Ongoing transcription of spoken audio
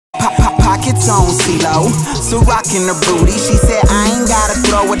pockets on CeeLo, so rockin' her booty. She said I ain't gotta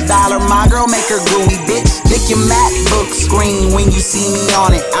throw $1, my girl make her gooey, bitch. Lick your MacBook screen when you see me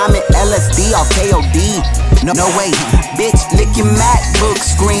on it. I'm in LSD off KOD. No way, bitch, lick your MacBook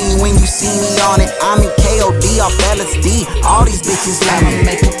screen when you see me on it. I'm in KOD off LSD. All these bitches like I'ma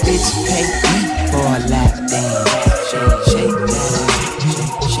make a bitch pay me for a lap dance. Shake that,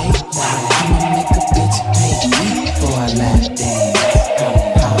 shake that. I'ma make a bitch pay me for a lap dance.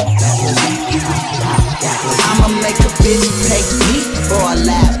 I'ma make a bitch pay me for a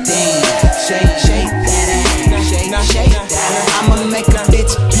lap dance. Shake that ass, shake that. I'ma make a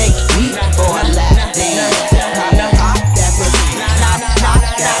bitch pay me for a lap dance.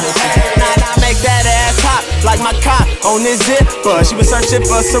 Make that ass hot like my cock on this zipper. She was searching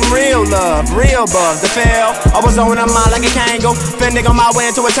for some real love, real buzz. The fail, I was on her mind like a kango. Fending on my way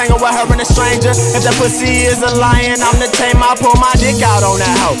into a tangle with her and a stranger. If that pussy is a lion, I'm the tame. I pull my dick out on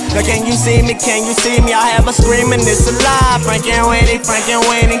that hoe. Now can you see me? Can you see me? I have a screaming, it's alive. Frank and Winnie.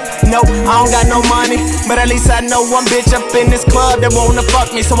 Nope, I don't got no money, but at least I know one bitch up in this club that wanna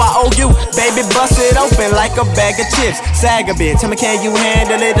fuck me. So I owe you, baby, bust it open like a bag of chips. Sag a bit, tell me can you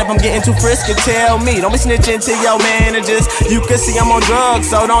handle it? If I'm getting too frisky, tell me. Don't be snitching to your managers. You can see I'm on drugs,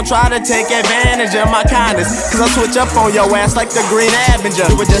 so don't try to take advantage of my kindness, cause I'll switch up on your ass like the Green Avenger.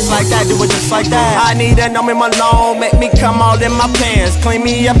 Do it just like that, do it just like that. I need to know me Malone, make me come all in my pants. Clean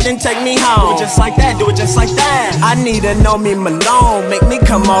me up, then take me home. Do it just like that, do it just like that. I need to know me Malone, make me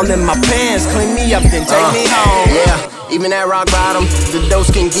come all in my pants. Clean me up, then take me home. Yeah, even at rock bottom, the dose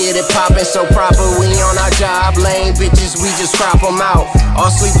can get it poppin' so proper. We on our job, lame bitches, we just crop them out.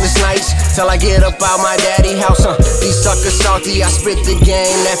 All sleepless nights, till I get up out my daddy house. These suckers salty, I spit the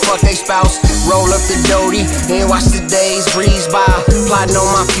game, that fuck they spouse. Roll up the doty, and watch the days breeze by. Plotting on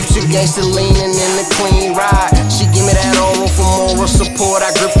my future gangster, leaning in the clean ride. She give me that oral for moral support,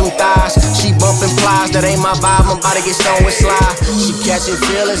 I grip them thighs. She bumpin' plies, that ain't my vibe, I'm about to get stoned with slide. She catching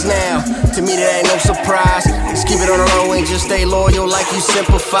feelings now, to me that ain't no surprise. Let's keep it on the low and just stay loyal like you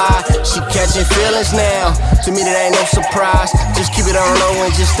simplify. She catching feelings now, to me that ain't no surprise. Just keep it on the low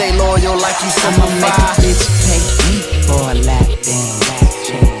and just stay loyal like you simplify. I'ma make a bitch pay me for a lap dance.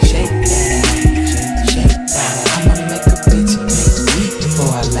 Shake that, shake that. I'ma make a bitch pay me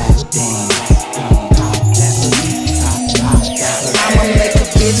for a lap dance. I'ma make a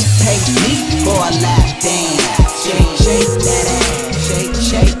bitch pay me for a lap dance. Shake that ass,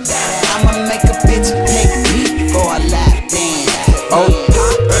 shake that. I'ma make a bitch pay me for a lap dance. Oh,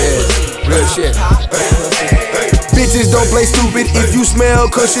 yeah, real shit. Bitches don't play stupid if you smell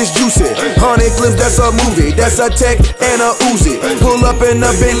kush is juicy. 100 clips, that's a movie, that's a tech and a Uzi. Pull up in a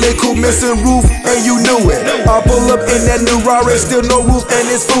Bentley coupe, missing roof, and you knew it. I pull up in that new Rari, still no roof, and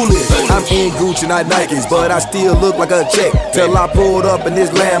it's foolish. I'm in Gucci, not Nikes, but I still look like a check. Till I pulled up in this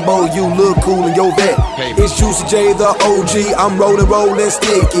Lambo, you look cool in your vet. It's Juicy J, the OG, I'm rollin'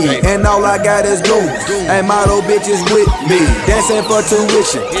 sticky. And all I got is goons, and model bitches with me. Dancing for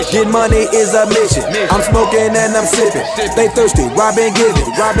tuition, get money is a mission. I'm smoking and I'm sipping, they thirsty, robbing, giving.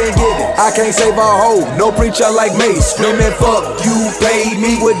 I can't save a hoe, no preacher like Mace. Screaming fuck you, pay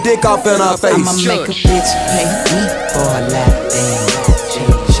me with dick off in her face. I'ma make a bitch pay me for a lap dance.